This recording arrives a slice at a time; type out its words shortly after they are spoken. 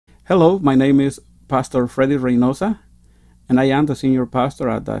Hello, my name is Pastor Freddy Reynosa, and I am the senior pastor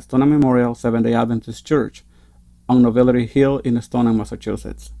at the Stoneham Memorial Seventh-day Adventist Church on Novelty Hill in Stoneham,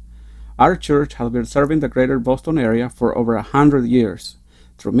 Massachusetts. Our church has been serving the greater Boston area for over 100 years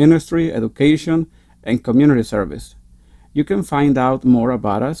through ministry, education, and community service. You can find out more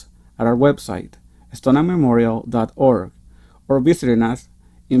about us at our website, stonehammemorial.org, or visiting us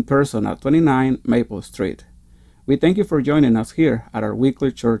in person at 29 Maple Street. We thank you for joining us here at our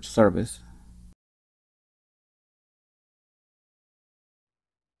weekly church service.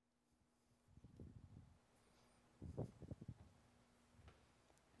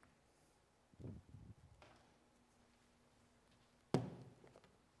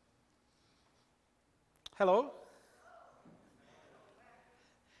 Hello.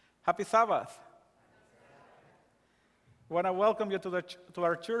 Happy Sabbath. I want to welcome you to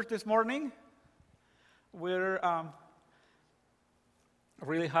our church this morning. We're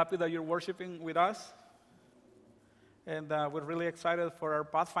really happy that you're worshiping with us. And we're really excited for our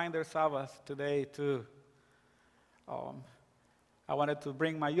Pathfinder Sabbath today, too. I wanted to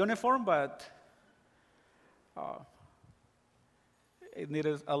bring my uniform, but it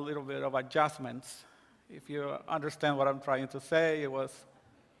needed a little bit of adjustments. If you understand what I'm trying to say, it was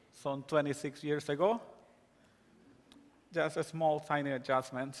some 26 years ago. Just a small, tiny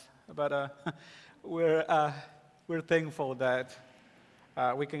adjustment. But we're thankful that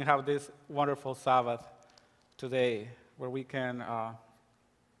we can have this wonderful Sabbath today, where we can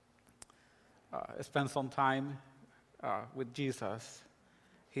spend some time with Jesus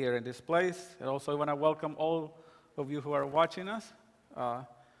here in this place. And also, I want to welcome all of you who are watching us.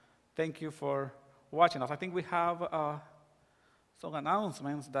 Thank you for watching us. I think we have some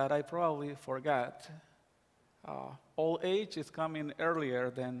announcements that I probably forgot. All age is coming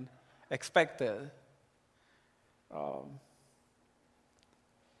earlier than expected.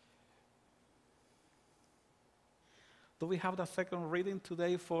 Do we have the second reading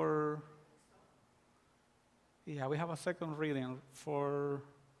today for? Yeah, we have a second reading for,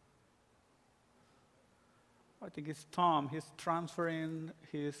 I think it's Tom. He's transferring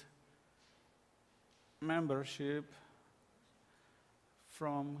his membership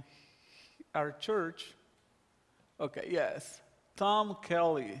from our church. Okay, yes. Tom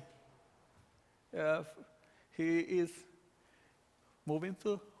Kelly. He is moving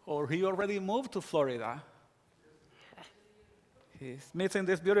to, or he already moved to Florida. He's missing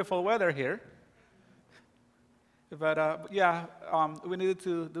this beautiful weather here. But we needed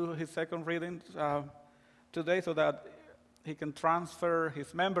to do his second reading today so that he can transfer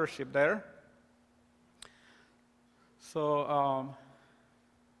his membership there. So,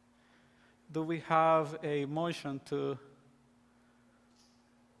 do we have a motion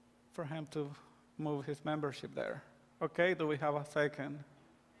for him to move his membership there? Okay, do we have a second?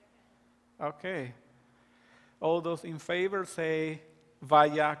 Okay. All those in favor say,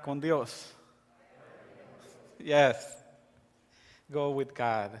 vaya con Dios. Yes. Go with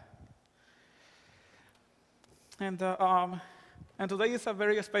God. And today is a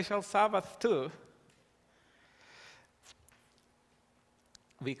very special Sabbath too,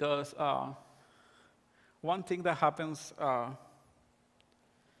 because one thing that happens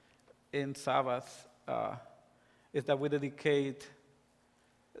in Sabbath is that we dedicate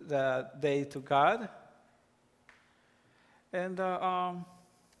the day to God. And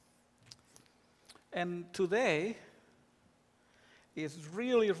today is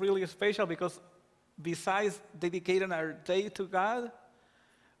really, really special because besides dedicating our day to God,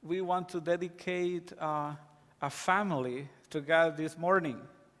 we want to dedicate a family to God this morning.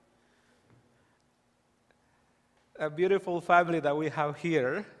 A beautiful family that we have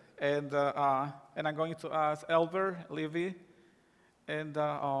here. And I'm going to ask Elber, Livy, and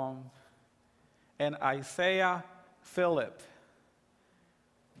Isaiah Philip.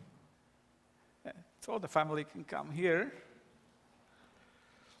 So the family can come here.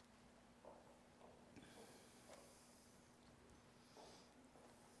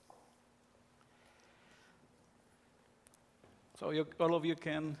 So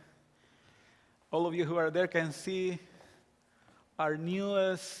all of you who are there can see our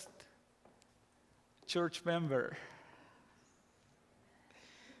newest church member.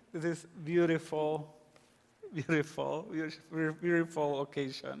 This is beautiful, beautiful, beautiful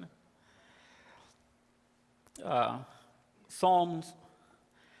occasion. Psalms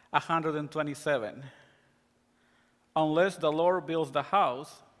 127. Unless the Lord builds the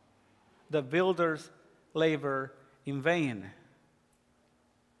house, the builders labor in vain.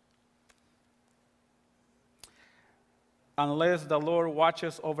 Unless the Lord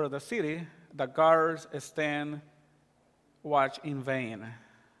watches over the city, the guards stand watch in vain.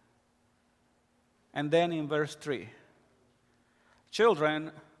 And then in verse 3, children,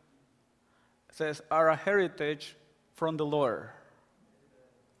 it says, are a heritage from the Lord.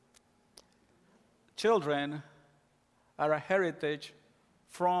 Children are a heritage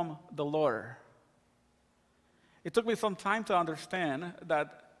from the Lord. It took me some time to understand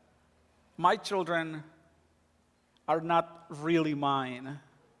that my children are not really mine,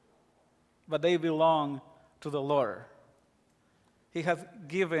 but they belong to the Lord. He has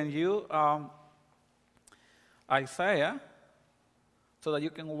given you Isaiah so that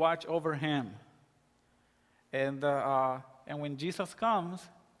you can watch over him. And when Jesus comes,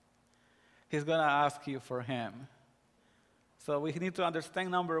 he's going to ask you for him. So we need to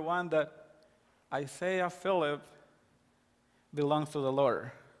understand, number one, that Isaiah Philip belongs to the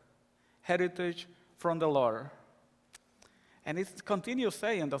Lord. Heritage from the Lord. And it continues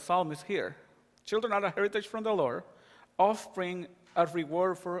saying, the psalmist here, children are a heritage from the Lord, offspring a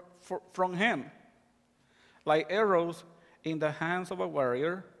reward from him. Like arrows in the hands of a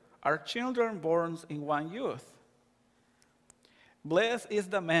warrior, are children born in one youth. Blessed is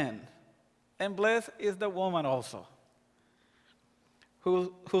the man, and blessed is the woman also,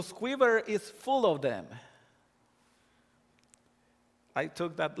 whose quiver is full of them. I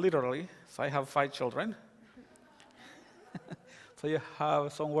took that literally, so I have 5 children. So you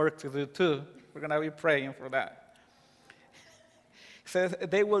have some work to do too. We're going to be praying for that. It says,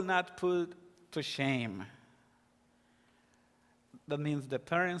 they will not put to shame. That means the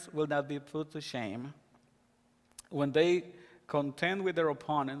parents will not be put to shame when they contend with their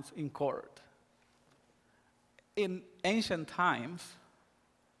opponents in court. In ancient times,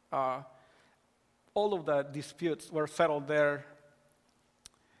 all of the disputes were settled there.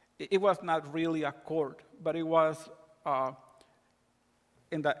 It was not really a court, but it was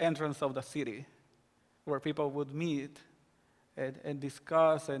in the entrance of the city where people would meet and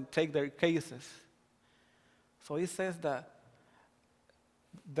discuss and take their cases. So it says that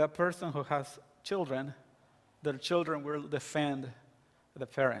the person who has children, their children will defend the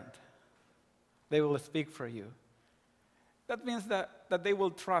parent. They will speak for you. That means that they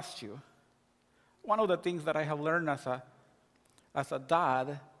will trust you. One of the things that I have learned as a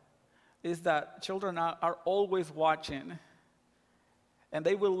dad is that children are always watching, and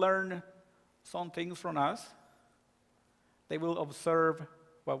they will learn some things from us. They will observe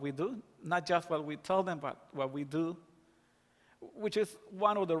what we do, not just what we tell them, but what we do, which is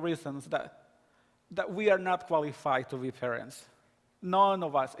one of the reasons that we are not qualified to be parents. None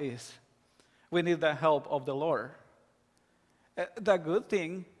of us is. We need the help of the Lord. The good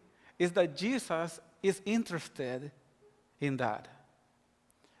thing is that Jesus is interested in that.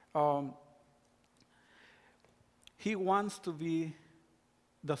 He wants to be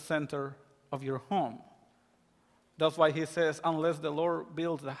the center of your home. That's why he says, unless the Lord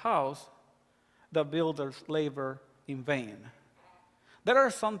builds the house, the builders labor in vain. There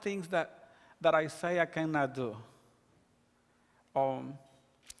are some things that Isaiah cannot do.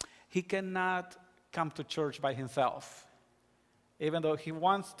 He cannot come to church by himself. Even though he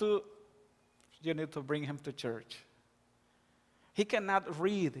wants to, you need to bring him to church. He cannot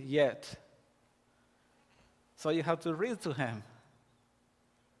read yet. So you have to read to him.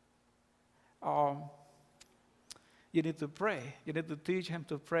 You need to pray. You need to teach him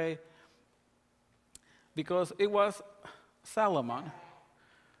to pray. Because it was Solomon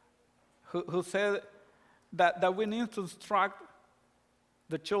who said that we need to instruct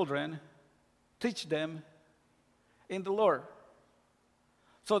the children, teach them in the Lord,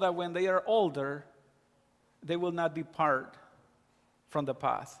 so that when they are older, they will not depart from the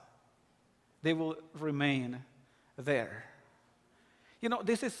path. They will remain there. You know,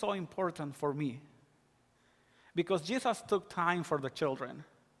 this is so important for me, because Jesus took time for the children.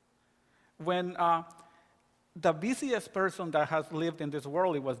 When the busiest person that has lived in this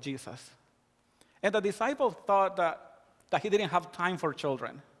world, it was Jesus. And the disciples thought that he didn't have time for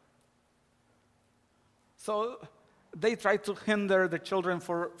children. So they tried to hinder the children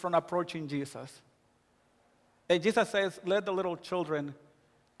from approaching Jesus. And Jesus says, let the little children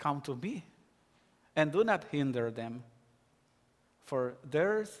come to me, and do not hinder them, for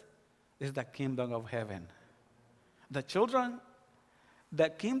theirs is the kingdom of heaven. The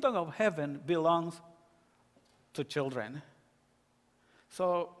kingdom of heaven belongs to children.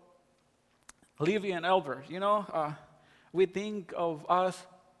 So, Livy and Albert, we think of us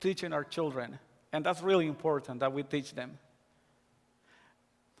teaching our children, and that's really important that we teach them.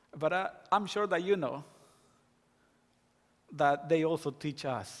 But I'm sure that you know that they also teach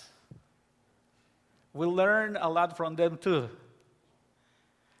us. We learn a lot from them too.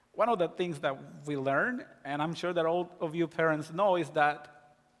 One of the things that we learn, and I'm sure that all of you parents know, is that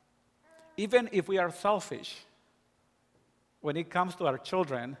Even if we are selfish, when it comes to our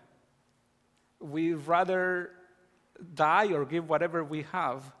children, we rather die or give whatever we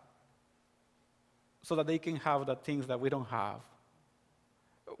have so that they can have the things that we don't have.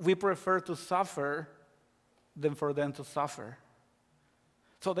 We prefer to suffer than for them to suffer.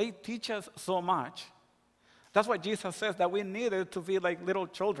 So they teach us so much. That's why Jesus says that we needed to be like little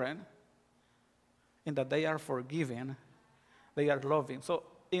children, in that they are forgiving, they are loving. So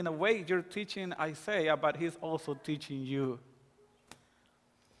in a way, you're teaching Isaiah, but he's also teaching you.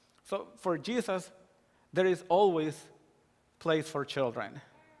 So for Jesus, there is always place for children.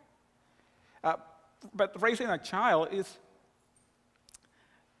 But raising a child is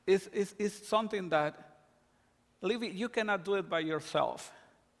something that, Livy, you cannot do it by yourself.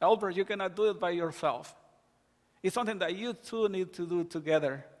 Albert, you cannot do it by yourself. It's something that you two need to do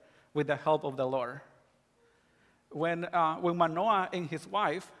together with the help of the Lord. When Manoah and his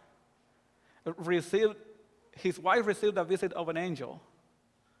wife received a visit of an angel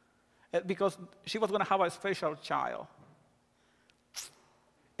because she was going to have a special child.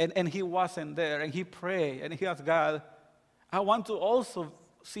 And he wasn't there, and he prayed, and he asked God, I want to also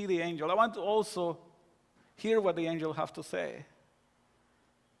see the angel. I want to also hear what the angel has to say.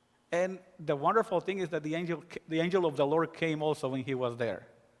 And the wonderful thing is that the angel of the Lord came also when he was there,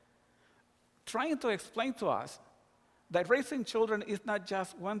 trying to explain to us that raising children is not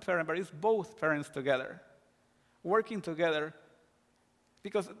just one parent, but it's both parents together, working together,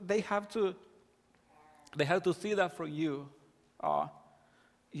 because they have to see that from you,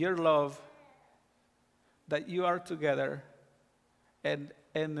 your love, that you are together, and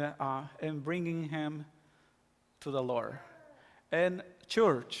bringing him to the Lord. And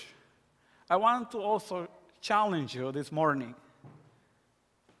church, I want to also challenge you this morning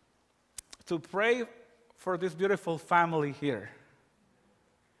to pray for this beautiful family here.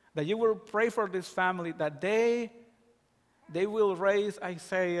 That you will pray for this family, that they will raise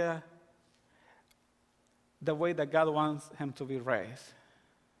Isaiah the way that God wants him to be raised.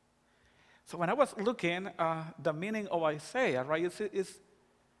 So when I was looking, the meaning of Isaiah, right, is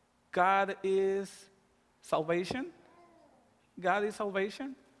God is salvation. God is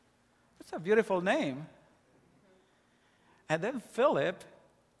salvation. It's a beautiful name. And then Philip,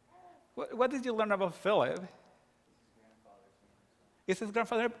 what did you learn about Philip? It's his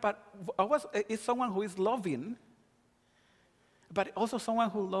grandfather, but it's someone who is loving, but also someone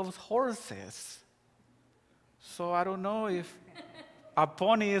who loves horses. So I don't know if a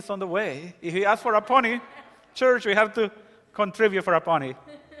pony is on the way. If he asks for a pony, church, we have to contribute for a pony.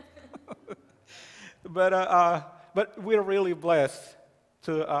 But we're really blessed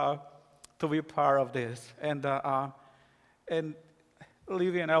to be part of this. And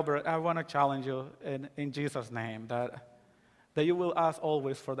Livy and Albert, I want to challenge you in Jesus' name that you will ask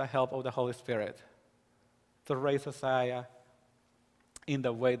always for the help of the Holy Spirit to raise Isaiah in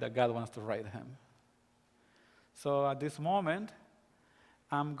the way that God wants to raise him. So at this moment,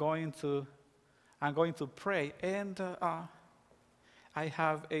 I'm going to pray, and I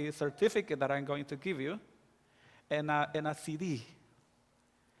have a certificate that I'm going to give you, and a CD.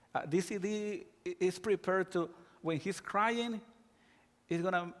 This CD is prepared to, when he's crying, it's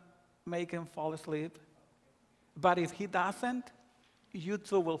going to make him fall asleep. But if he doesn't, you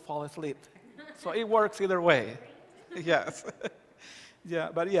too will fall asleep. So it works either way. Yes. Yeah,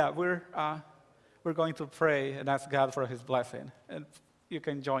 but yeah, we're going to pray and ask God for his blessing. And you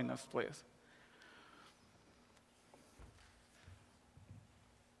can join us, please.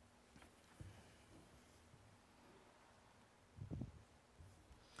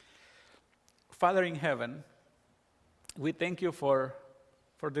 Father in heaven, we thank you for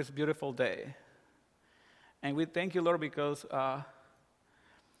this beautiful day. And we thank you, Lord, because,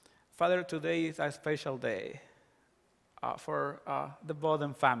 Father, today is a special day for the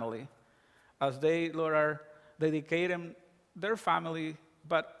Bowden family, as they, Lord, are dedicating their family,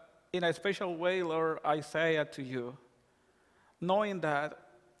 but in a special way, Lord, Isaiah, to you, knowing that,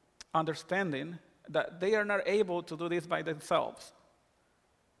 understanding that they are not able to do this by themselves,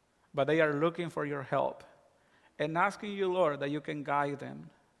 but they are looking for your help and asking you, Lord, that you can guide them,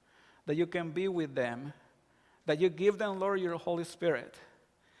 that you can be with them, that you give them, Lord, your Holy Spirit.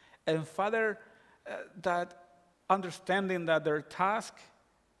 And Father, that understanding that their task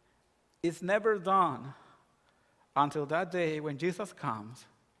is never done until that day when Jesus comes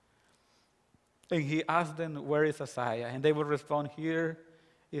and he asks them, where is Isaiah? And they will respond, here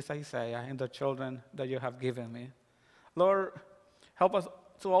is Isaiah and the children that you have given me. Lord, help us,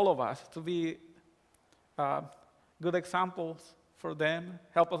 to all of us, to be good examples for them.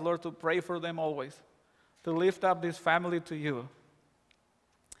 Help us, Lord, to pray for them always, to lift up this family to you.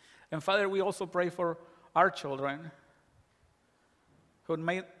 And Father, we also pray for our children who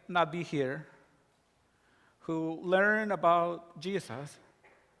may not be here, who learn about Jesus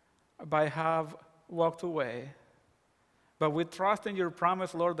but have walked away. But we trust in your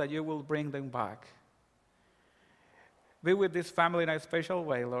promise, Lord, that you will bring them back. Be with this family in a special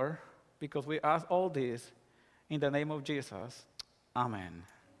way, Lord, because we ask all this in the name of Jesus. Amen.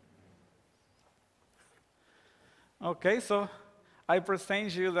 Okay, so I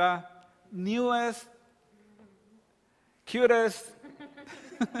present you the newest, cutest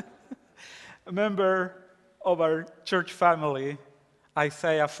member of our church family,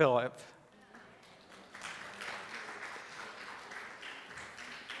 Isaiah Philip.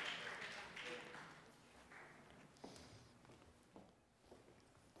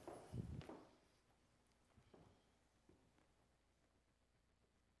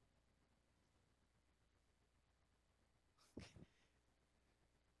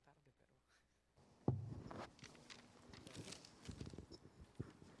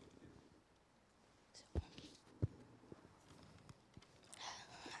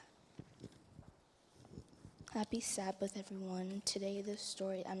 Happy Sabbath, everyone. Today, the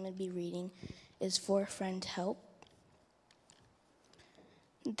story I'm going to be reading is For a Friend Help.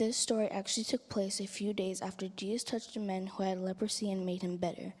 This story actually took place a few days after Jesus touched a man who had leprosy and made him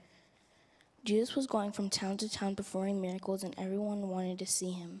better. Jesus was going from town to town performing miracles, and everyone wanted to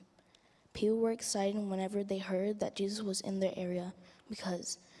see him. People were excited whenever they heard that Jesus was in their area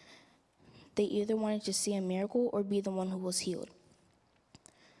because they either wanted to see a miracle or be the one who was healed.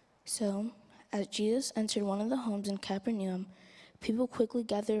 So, as Jesus entered one of the homes in Capernaum, people quickly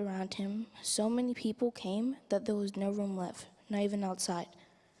gathered around him. So many people came that there was no room left, not even outside.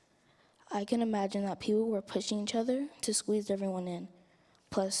 I can imagine that people were pushing each other to squeeze everyone in.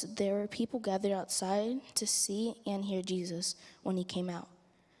 Plus, there were people gathered outside to see and hear Jesus when he came out.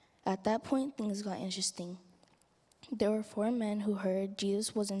 At that point, things got interesting. There were 4 men who heard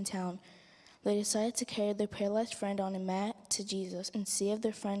Jesus was in town. They decided to carry their paralyzed friend on a mat to Jesus and see if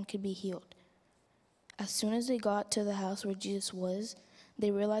their friend could be healed. As soon as they got to the house where Jesus was, they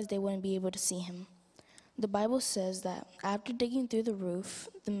realized they wouldn't be able to see him. The Bible says that after digging through the roof,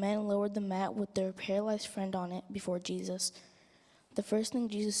 the men lowered the mat with their paralyzed friend on it before Jesus. The first thing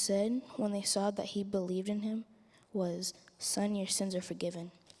Jesus said when they saw that he believed in him was, "Son, your sins are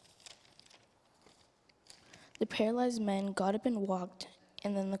forgiven." The paralyzed men got up and walked,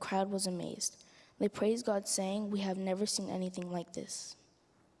 and then the crowd was amazed. They praised God, saying, "We have never seen anything like this."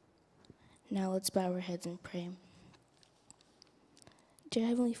 Now let's bow our heads and pray. Dear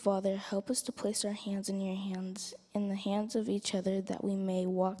Heavenly Father, help us to place our hands in your hands, in the hands of each other, that we may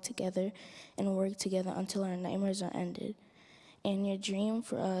walk together and work together until our nightmares are ended. And your dream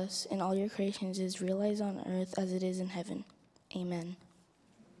for us and all your creations is realized on earth as it is in heaven. Amen.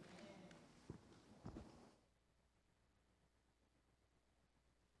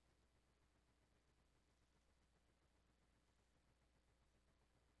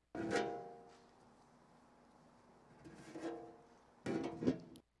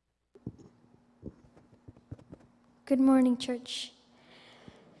 Good morning, church.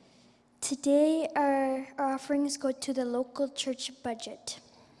 Today, our offerings go to the local church budget.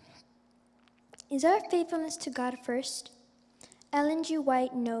 Is our faithfulness to God first? Ellen G.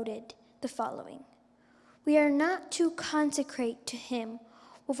 White noted the following: "We are not to consecrate to Him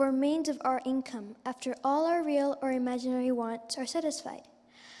what remains of our income after all our real or imaginary wants are satisfied.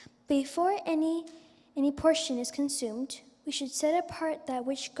 Before any portion is consumed, we should set apart that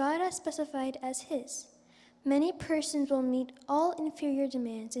which God has specified as His. Many persons will meet all inferior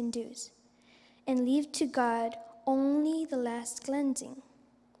demands and dues, and leave to God only the last gleanings,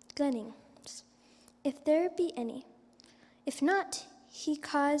 if there be any. If not, He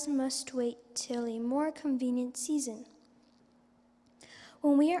cause must wait till a more convenient season.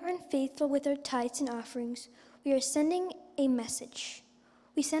 When we are unfaithful with our tithes and offerings, we are sending a message.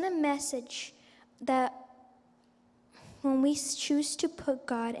 We send a message that when we choose to put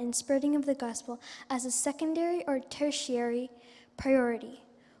God and spreading of the gospel as a secondary or tertiary priority,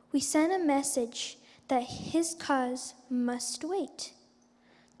 we send a message that His cause must wait.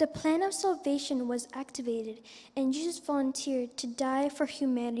 The plan of salvation was activated, and Jesus volunteered to die for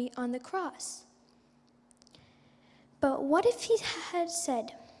humanity on the cross. But what if He had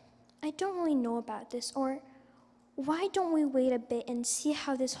said, "I don't really know about this," or "Why don't we wait a bit and see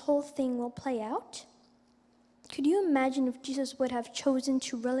how this whole thing will play out?" Could you imagine if Jesus would have chosen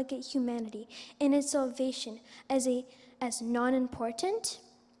to relegate humanity and its salvation as non-important?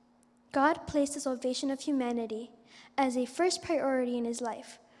 God placed the salvation of humanity as a first priority in His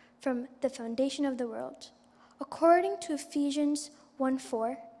life from the foundation of the world. According to Ephesians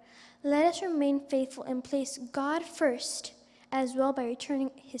 1:4, Let us remain faithful and place God first as well by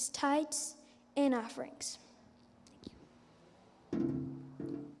returning his tithes and offerings.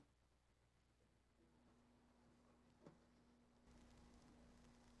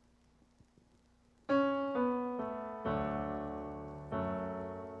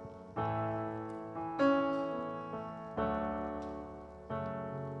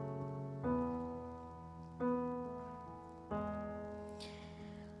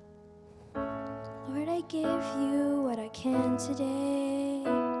 Lord, I give you what I can today.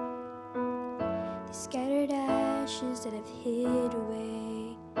 These scattered ashes that I've hid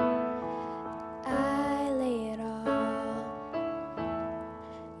away, I lay it all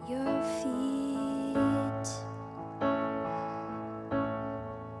your feet.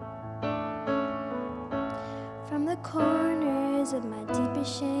 From the corners of my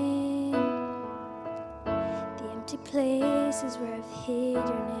deepest shame, the empty places where I've hid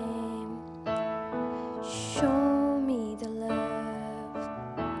your name, show me the love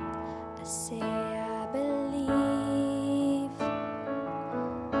I say I believe.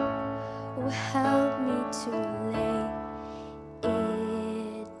 Oh, help me to lay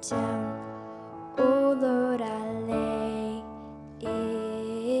it down. Oh Lord, I lay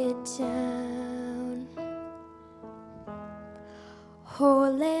it down. Oh,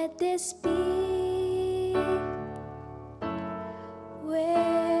 let this be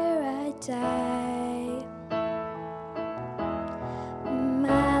where I die,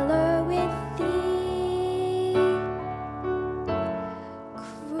 my Lord, with thee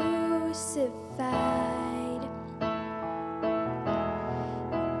crucified.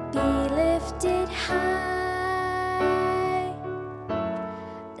 Be lifted high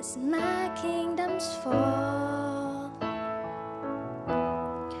as my kingdoms fall,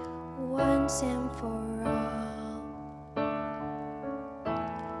 once and for all,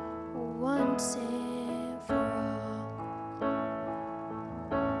 once and for all.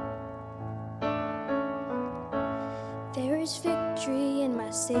 There is victory in my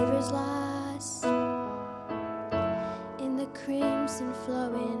Savior's loss, in the crimson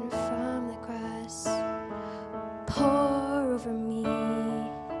flowing from the cross. Pour over me,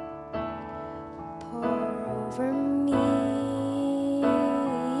 pour over me,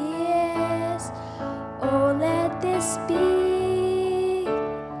 yes. Oh, let this be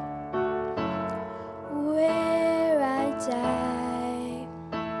where I die,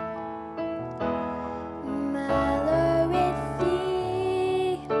 my Lord, with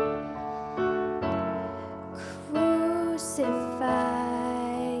thee crucified.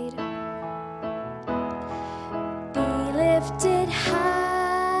 Be lifted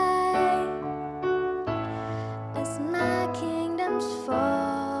high as my kingdoms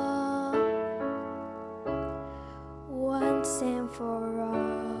fall, once and for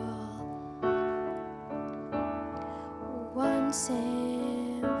all, once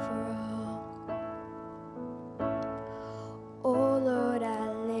and for all. Oh Lord,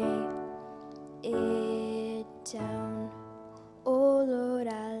 I lay it down. Oh Lord,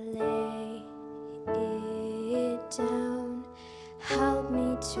 I lay it down. Help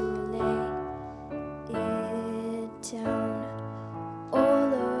me to lay it down. Oh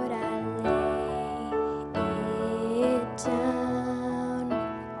Lord, I lay it down.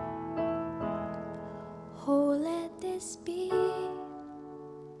 Oh, let this be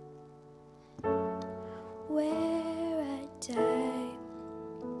where I die,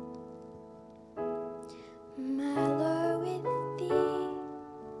 my Lord, with thee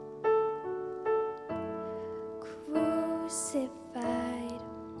crucified.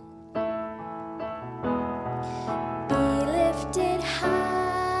 Be lifted high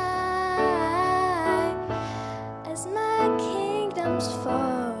as my kingdoms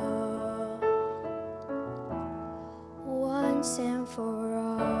fall, once and for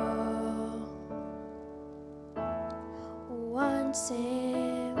all, once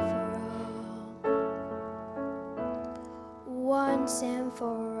and for all, once and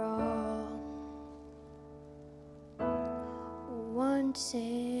for all, once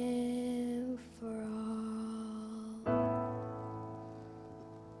and for all.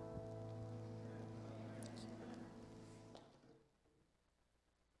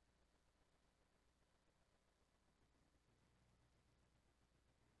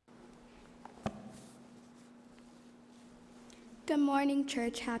 Good morning,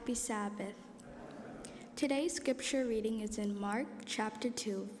 church. Happy Sabbath. Today's scripture reading is in Mark chapter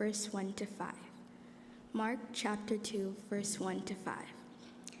 2, verse 1 to 5. Mark chapter 2, verse 1 to 5.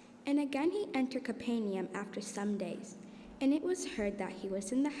 And again he entered Capernaum after some days, and it was heard that he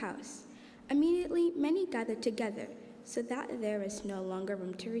was in the house. Immediately many gathered together, so that there was no longer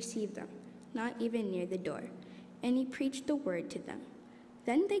room to receive them, not even near the door. And he preached the word to them.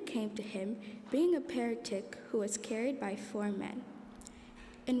 Then they came to him, bringing a paralytic who was carried by 4 men.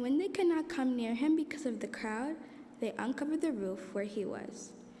 And when they could not come near him because of the crowd, they uncovered the roof where he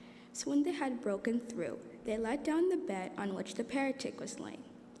was. So when they had broken through, they let down the bed on which the paralytic was lying.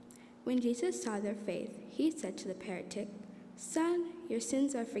 When Jesus saw their faith, he said to the paralytic, "Son, your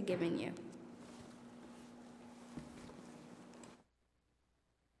sins are forgiven you."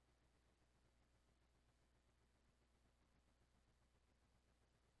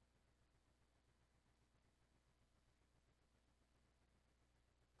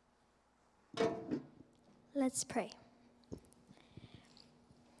 Let's pray.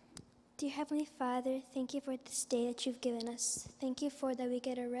 Dear Heavenly Father, thank you for this day that you've given us. Thank you for that we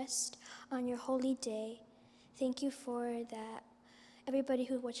get a rest on your holy day. Thank you for that everybody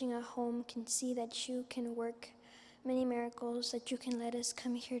who's watching at home can see that you can work many miracles, that you can let us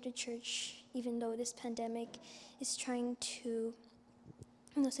come here to church, even though this pandemic is trying to,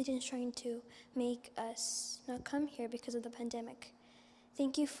 Satan is trying to make us not come here because of the pandemic.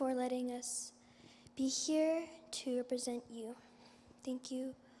 Thank you for letting us be here to represent you. Thank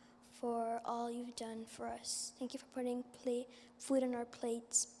you for all you've done for us. Thank you for putting food on our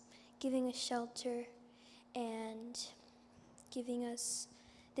plates, giving us shelter, and giving us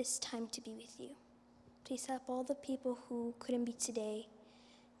this time to be with you. Please help all the people who couldn't be today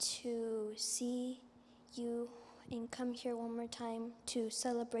to see you and come here one more time to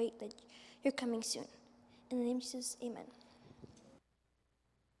celebrate that you're coming soon. In the name of Jesus, amen.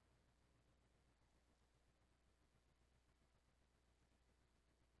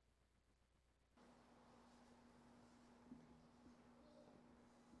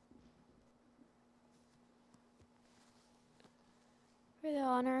 For the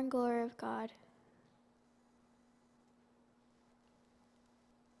honor and glory of God.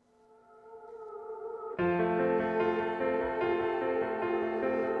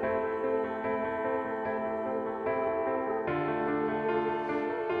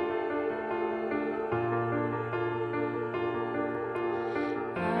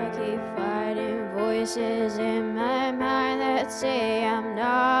 I keep fighting voices in my mind that say I'm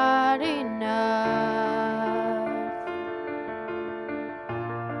not enough.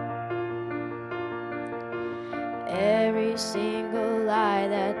 Every single lie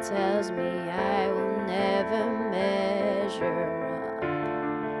that tells me I will never measure up.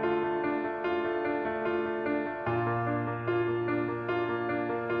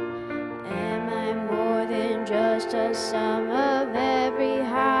 Am I more than just a sum of every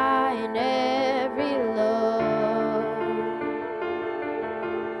high and every low?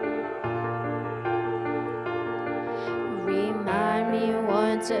 Remind me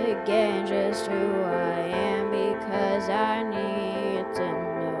once again just who I am, because I need to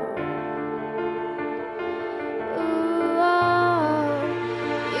know. Ooh, oh,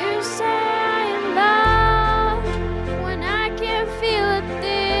 you say I am loved when I can't feel a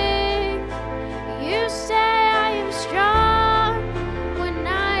thing. You say I am strong when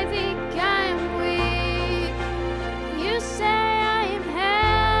I think I am weak. You say I am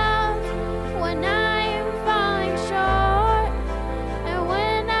held when I am falling short, and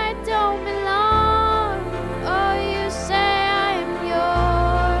when I don't belong, oh, you say I am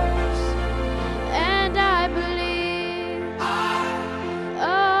yours, and I believe, oh,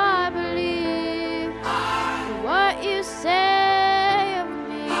 I believe what you say of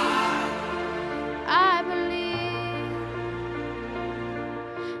me. I believe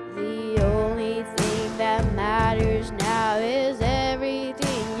the only thing that matters now is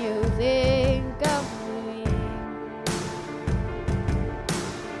everything you think of me.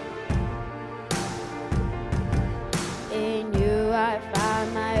 In you I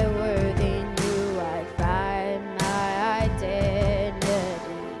find my worth, in you I find my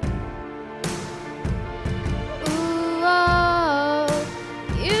identity. Ooh, oh,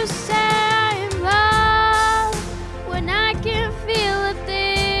 you say I am loved when I can't feel a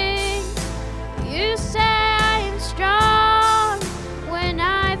thing. You say I am strong when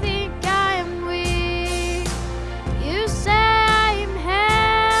I think I am weak. You say I am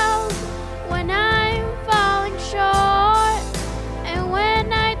held when I am falling short, and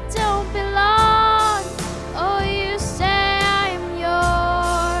when I don't belong, oh, you say I am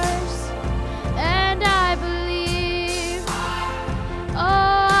yours, and I believe,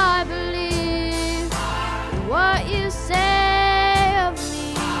 oh, I believe what you say of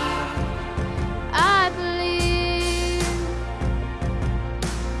me. I believe.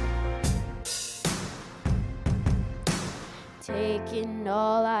 Taking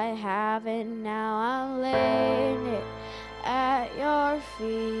all I have and now I'm laying it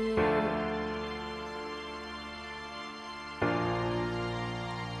feet.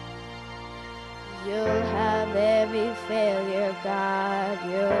 You'll have every failure, God.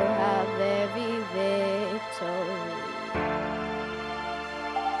 You'll have every victory.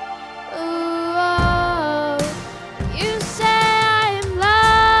 Ooh, you say I am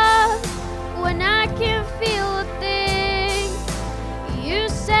loved when I can't feel a thing. You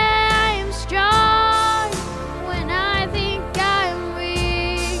say I am strong when I think I am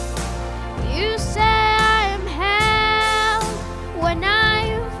weak. You say I am held when I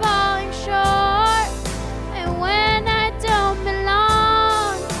am falling short, and when I don't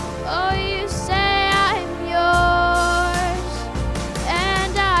belong. Oh, you say I am yours,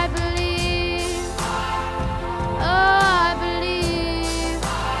 and I believe. Oh, I believe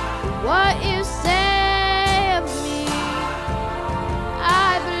what you say of me.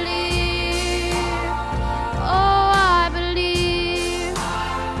 I believe. Oh, I believe.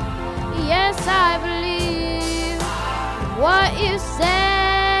 Yes, I believe what you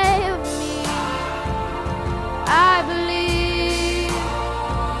say of me. I believe.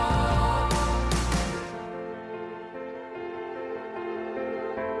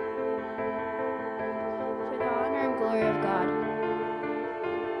 For the honor and glory of God.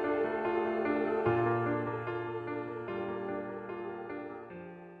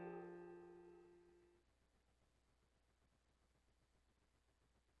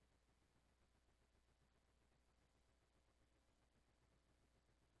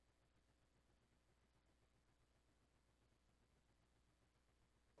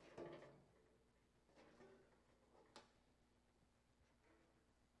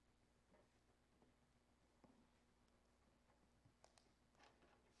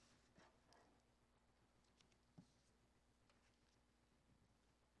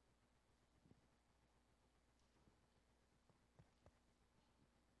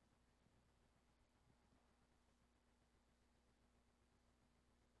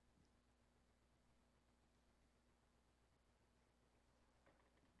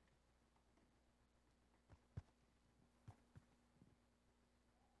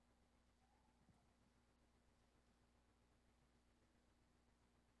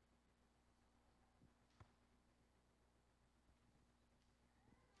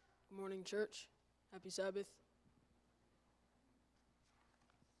 Good morning, church. Happy Sabbath.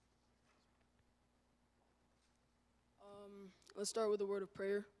 Let's start with a word of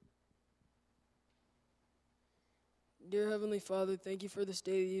prayer. Dear Heavenly Father, thank you for this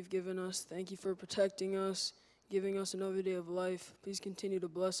day that you've given us. Thank you for protecting us, giving us another day of life. Please continue to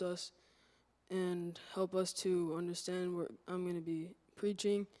bless us and help us to understand what I'm going to be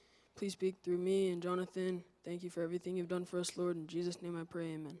preaching. Please speak through me and Jonathan. Thank you for everything you've done for us, Lord. In Jesus' name I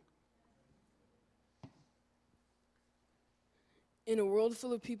pray, amen. In a world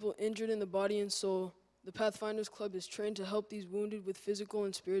full of people injured in the body and soul, the Pathfinders Club is trained to help these wounded with physical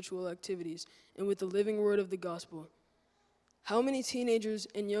and spiritual activities and with the living word of the gospel. How many teenagers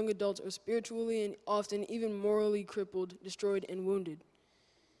and young adults are spiritually and often even morally crippled, destroyed, and wounded?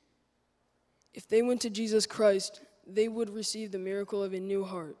 If they went to Jesus Christ, they would receive the miracle of a new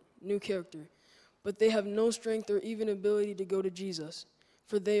heart, new character. But they have no strength or even ability to go to Jesus,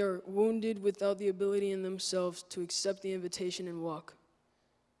 for they are wounded without the ability in themselves to accept the invitation and walk.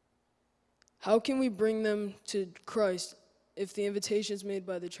 How can we bring them to Christ if the invitations made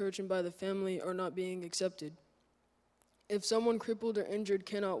by the church and by the family are not being accepted? If someone crippled or injured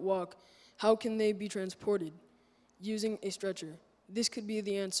cannot walk, how can they be transported? Using a stretcher. This could be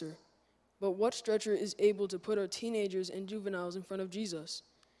the answer. But what stretcher is able to put our teenagers and juveniles in front of Jesus?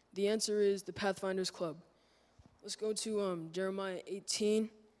 The answer is the Pathfinders Club. Let's go to Jeremiah 18,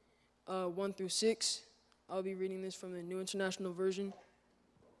 1 through 6. I'll be reading this from the New International Version.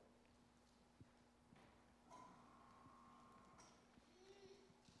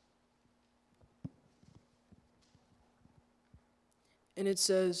 And it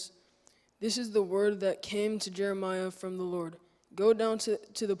says, "This is the word that came to Jeremiah from the Lord. Go down to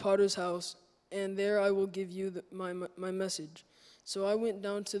the potter's house, and there I will give you my message." So I went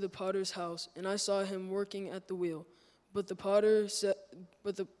down to the potter's house, and I saw him working at the wheel. But the potter said,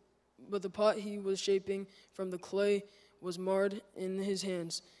 but the pot he was shaping from the clay was marred in his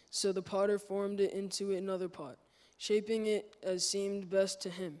hands. So the potter formed it into another pot, shaping it as seemed best to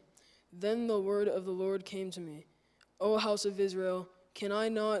him. Then the word of the Lord came to me, "O house of Israel, can I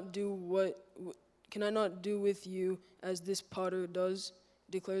not do with you as this potter does,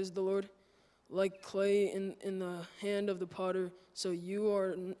 declares the Lord? Like clay in the hand of the potter, so you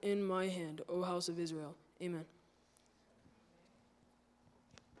are in my hand, O house of Israel." Amen.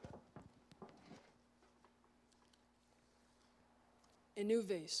 a new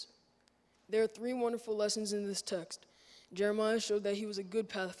vase. There are 3 wonderful lessons in this text. Jeremiah showed that he was a good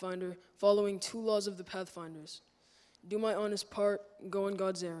pathfinder, following 2 laws of the pathfinders. Do my honest part, go on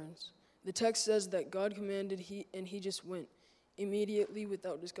God's errands. The text says that God commanded and he just went, immediately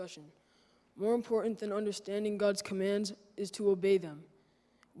without discussion. More important than understanding God's commands is to obey them.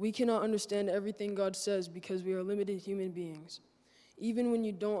 We cannot understand everything God says because we are limited human beings. Even when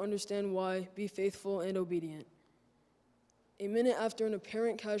you don't understand why, be faithful and obedient. A minute after an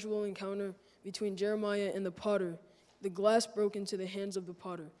apparent casual encounter between Jeremiah and the potter, the glass broke into the hands of the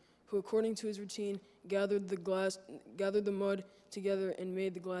potter, who according to his routine gathered the mud together and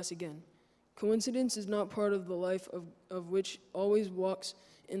made the glass again. Coincidence is not part of the life of which always walks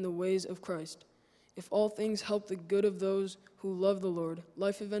in the ways of Christ. If all things help the good of those who love the Lord,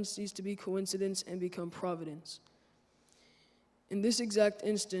 life events cease to be coincidence and become providence. In this exact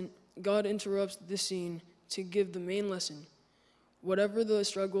instant, God interrupts the scene to give the main lesson. Whatever the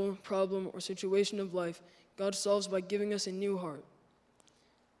struggle, problem, or situation of life, God solves by giving us a new heart,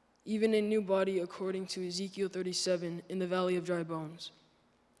 even a new body according to Ezekiel 37 in the valley of dry bones.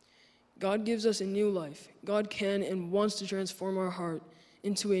 God gives us a new life. God can and wants to transform our heart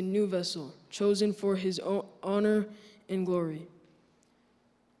into a new vessel, chosen for his own honor and glory.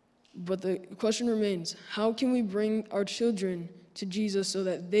 But the question remains, how can we bring our children to Jesus so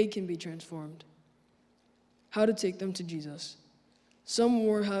that they can be transformed? How to take them to Jesus? Some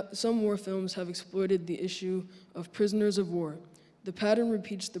war films have exploited the issue of prisoners of war. The pattern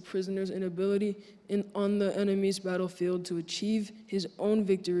repeats the prisoner's inability on the enemy's battlefield to achieve his own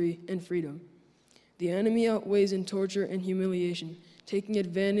victory and freedom. The enemy outweighs in torture and humiliation, taking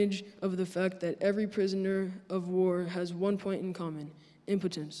advantage of the fact that every prisoner of war has one point in common: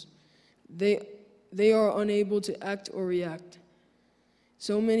 impotence. They are unable to act or react.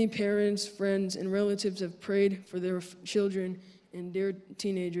 So many parents, friends, and relatives have prayed for their children and their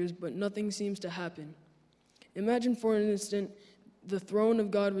teenagers, but nothing seems to happen. Imagine for an instant the throne of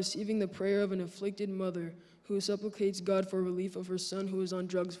God receiving the prayer of an afflicted mother who supplicates God for relief of her son who is on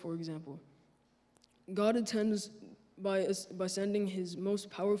drugs, for example. God attends by sending his most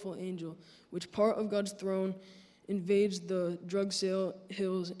powerful angel, which part of God's throne invades the drug sale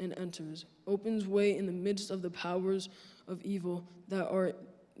hills and enters, opens way in the midst of the powers of evil that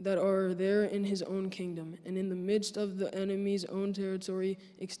are there in his own kingdom, and in the midst of the enemy's own territory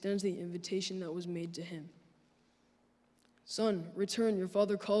extends the invitation that was made to him. Son, return, your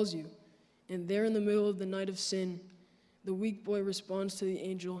father calls you. And there in the middle of the night of sin, the weak boy responds to the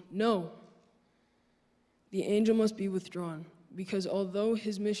angel, no. The angel must be withdrawn, because although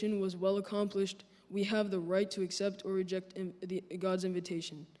his mission was well accomplished, we have the right to accept or reject God's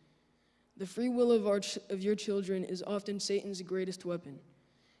invitation. The free will of your children is often Satan's greatest weapon.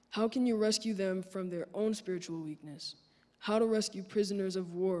 How can you rescue them from their own spiritual weakness? How to rescue prisoners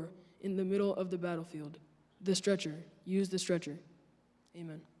of war in the middle of the battlefield? The stretcher. Use the stretcher.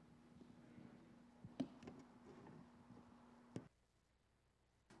 Amen.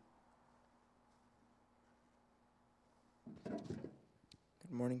 Good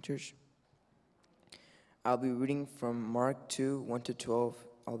morning, church. I'll be reading from Mark 2, 1-12.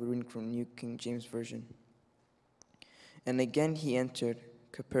 I'll be reading from New King James Version. And again he entered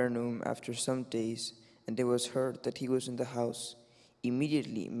Capernaum after some days, and it was heard that he was in the house.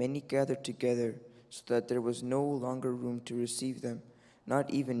 Immediately many gathered together, so that there was no longer room to receive them, not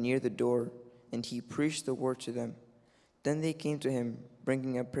even near the door, and he preached the word to them. Then they came to him,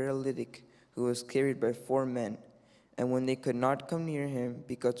 bringing a paralytic who was carried by 4 men. And when they could not come near him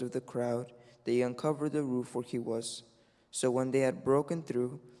because of the crowd, they uncovered the roof where he was. So when they had broken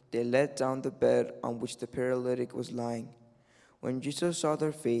through, they let down the bed on which the paralytic was lying. When Jesus saw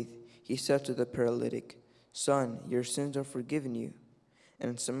their faith, he said to the paralytic, Son, your sins are forgiven you.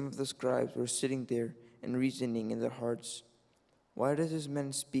 And some of the scribes were sitting there and reasoning in their hearts, why does this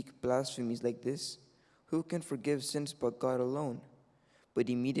man speak blasphemies like this? Who can forgive sins but God alone? But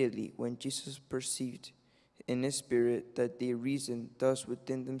immediately when Jesus perceived in his spirit that they reasoned thus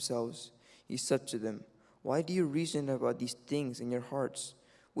within themselves, he said to them, why do you reason about these things in your hearts?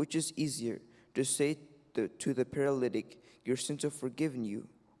 Which is easier, to say to the paralytic, your sins are forgiven you,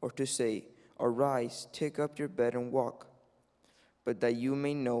 or to say, arise, take up your bed and walk? But that you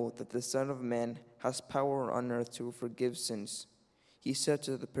may know that the Son of Man has power on earth to forgive sins. He said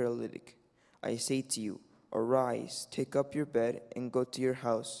to the paralytic, I say to you, arise, take up your bed, and go to your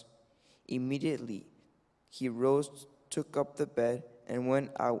house. Immediately he rose, took up the bed, and went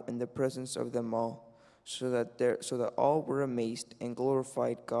out in the presence of them all, so that all were amazed and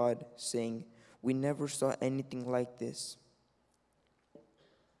glorified God, saying, we never saw anything like this.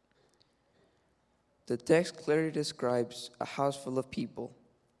 The text clearly describes a house full of people.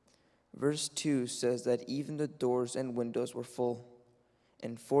 Verse 2 says that even the doors and windows were full,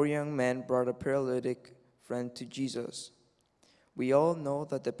 and 4 young men brought a paralytic friend to Jesus. We all know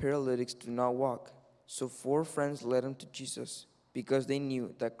that the paralytics do not walk, so 4 friends led him to Jesus because they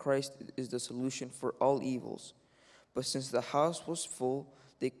knew that Christ is the solution for all evils. But since the house was full,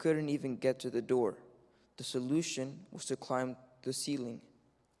 they couldn't even get to the door. The solution was to climb the ceiling.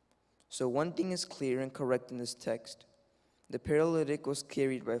 So one thing is clear and correct in this text. The paralytic was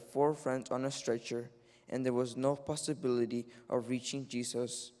carried by 4 friends on a stretcher, and there was no possibility of reaching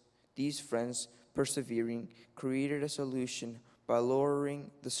Jesus. These friends, persevering, created a solution by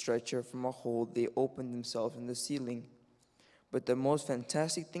lowering the stretcher from a hole they opened themselves in the ceiling. But the most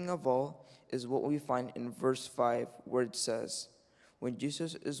fantastic thing of all is what we find in verse 5, where it says, "When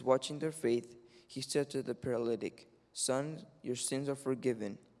Jesus is watching their faith, he said to the paralytic, 'Son, your sins are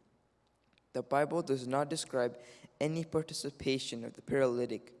forgiven.'" The Bible does not describe any participation of the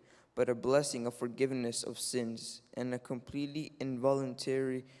paralytic, but a blessing of forgiveness of sins and a completely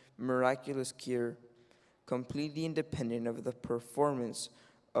involuntary, miraculous cure, completely independent of the performance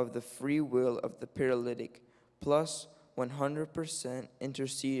of the free will of the paralytic, plus 100%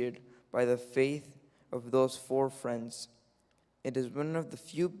 interceded by the faith of those 4 friends. It is one of the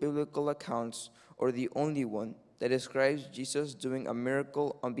few biblical accounts, or the only one, that describes Jesus doing a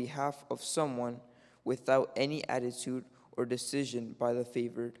miracle on behalf of someone without any attitude or decision by the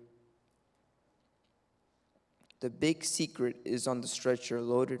favored. The big secret is on the stretcher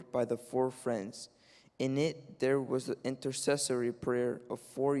loaded by the 4 friends. In it, there was the intercessory prayer of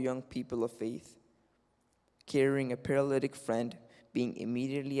 4 young people of faith, carrying a paralytic friend, being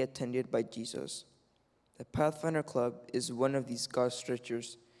immediately attended by Jesus. The Pathfinder Club is one of these God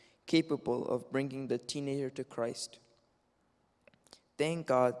stretchers, capable of bringing the teenager to Christ. Thank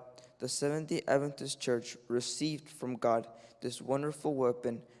God the Seventh-day Adventist Church received from God this wonderful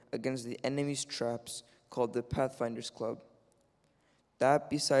weapon against the enemy's traps called the Pathfinders Club. That,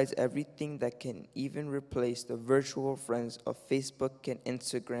 besides everything that can even replace the virtual friends of Facebook and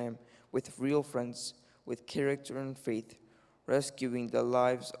Instagram with real friends with character and faith, rescuing the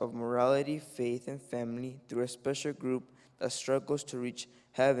lives of morality, faith, and family through a special group that struggles to reach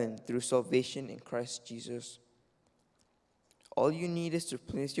heaven through salvation in Christ Jesus. All you need is to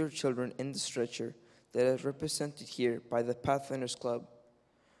place your children in the stretcher that is represented here by the Pathfinders Club.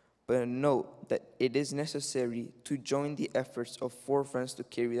 But note that it is necessary to join the efforts of 4 friends to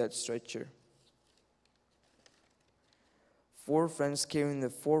carry that stretcher. 4 friends carrying the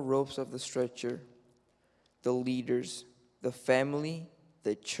 4 ropes of the stretcher: the leaders, the family,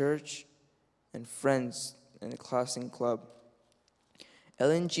 the church, and friends in the class and club.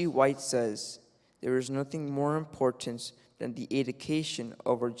 Ellen G. White says, "There is nothing more important than the education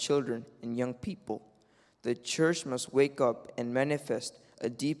of our children and young people. The church must wake up and manifest a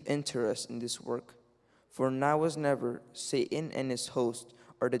deep interest in this work. For now as never, Satan and his host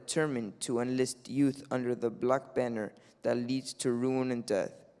are determined to enlist youth under the black banner that leads to ruin and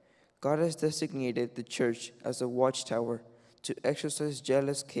death. God has designated the church as a watchtower to exercise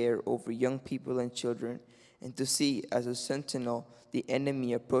jealous care over young people and children, and to see as a sentinel the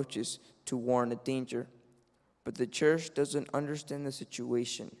enemy approaches to warn of danger. But the church doesn't understand the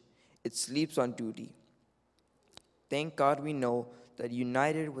situation. It sleeps on duty. Thank God we know that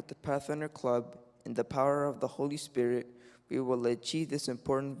united with the Pathfinder Club and the power of the Holy Spirit, we will achieve this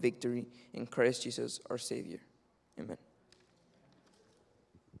important victory in Christ Jesus our Savior." Amen.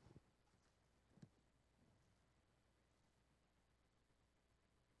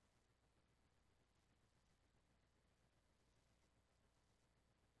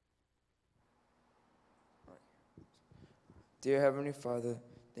 Dear Heavenly Father,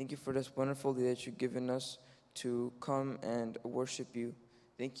 thank you for this wonderful day that you've given us to come and worship you.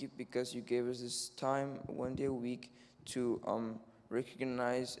 Thank you because you gave us this time, one day a week, to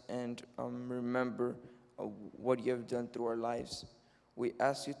recognize and remember what you have done through our lives. We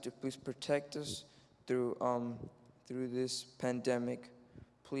ask you to please protect us through this pandemic.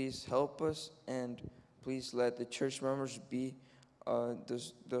 Please help us, and please let the church members be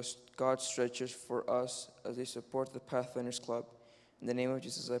those God stretchers for us as they support the Pathfinders Club. In the name of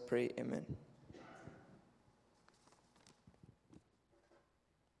Jesus I pray, amen.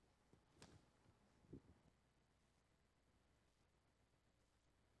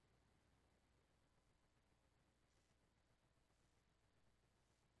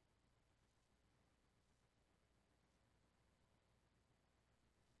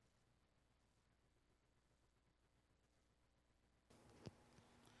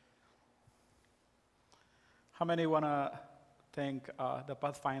 How many want to thank the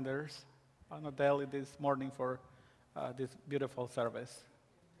Pathfinders on a daily this morning for this beautiful service.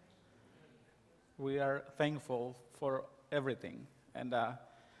 We are thankful for everything, and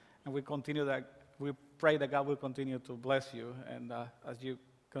we continue that. We pray that God will continue to bless you, and as you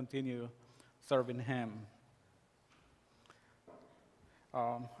continue serving Him.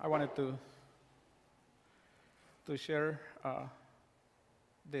 I wanted to share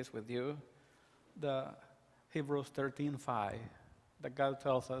this with you, the Hebrews 13:5, that God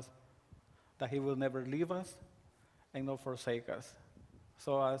tells us that He will never leave us and not forsake us.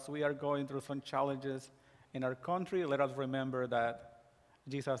 So as we are going through some challenges in our country, let us remember that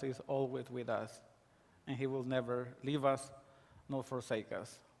Jesus is always with us, and He will never leave us nor forsake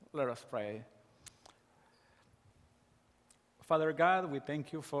us. Let us pray. Father God, we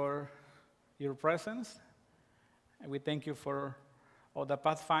thank you for your presence, and we thank you for all the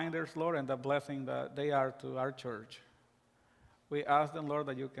Pathfinders, Lord, and the blessing that they are to our church. We ask them, Lord,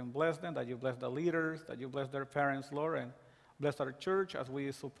 that you can bless them, that you bless the leaders, that you bless their parents, Lord, and bless our church as we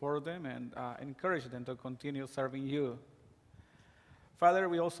support them and encourage them to continue serving you. Father,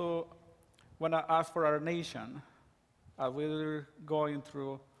 we also want to ask for our nation as we're going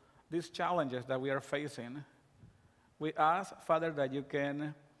through these challenges that we are facing. We ask, Father, that you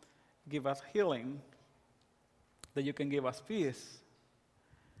can give us healing, that you can give us peace,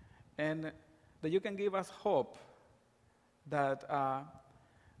 and that you can give us hope that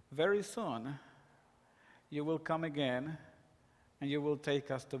very soon you will come again and you will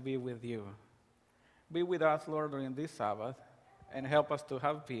take us to be with you. Be with us, Lord, during this Sabbath, and help us to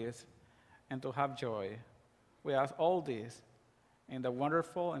have peace and to have joy. We ask all this in the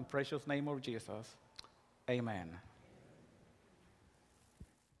wonderful and precious name of Jesus. Amen.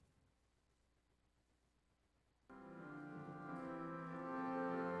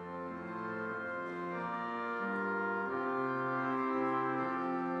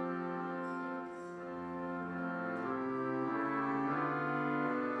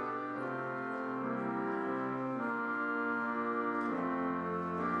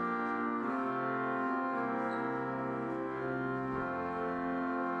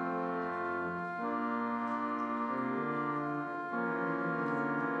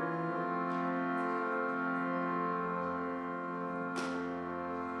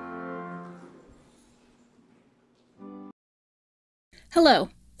 Hello,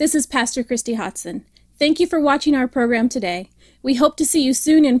 this is Pastor Christy Hodson. Thank you for watching our program today. We hope to see you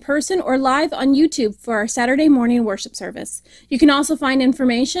soon in person or live on YouTube for our Saturday morning worship service. You can also find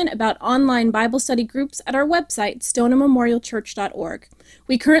information about online Bible study groups at our website, stonememorialchurch.org.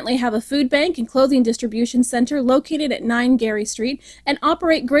 We currently have a food bank and clothing distribution center located at 9 Gary Street and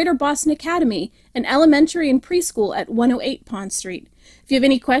operate Greater Boston Academy, an elementary and preschool at 108 Pond Street. If you have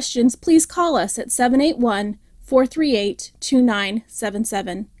any questions, please call us at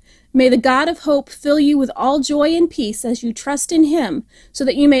 781-438-2977. May the God of hope fill you with all joy and peace as you trust in Him, so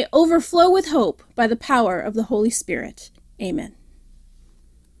that you may overflow with hope by the power of the Holy Spirit. Amen.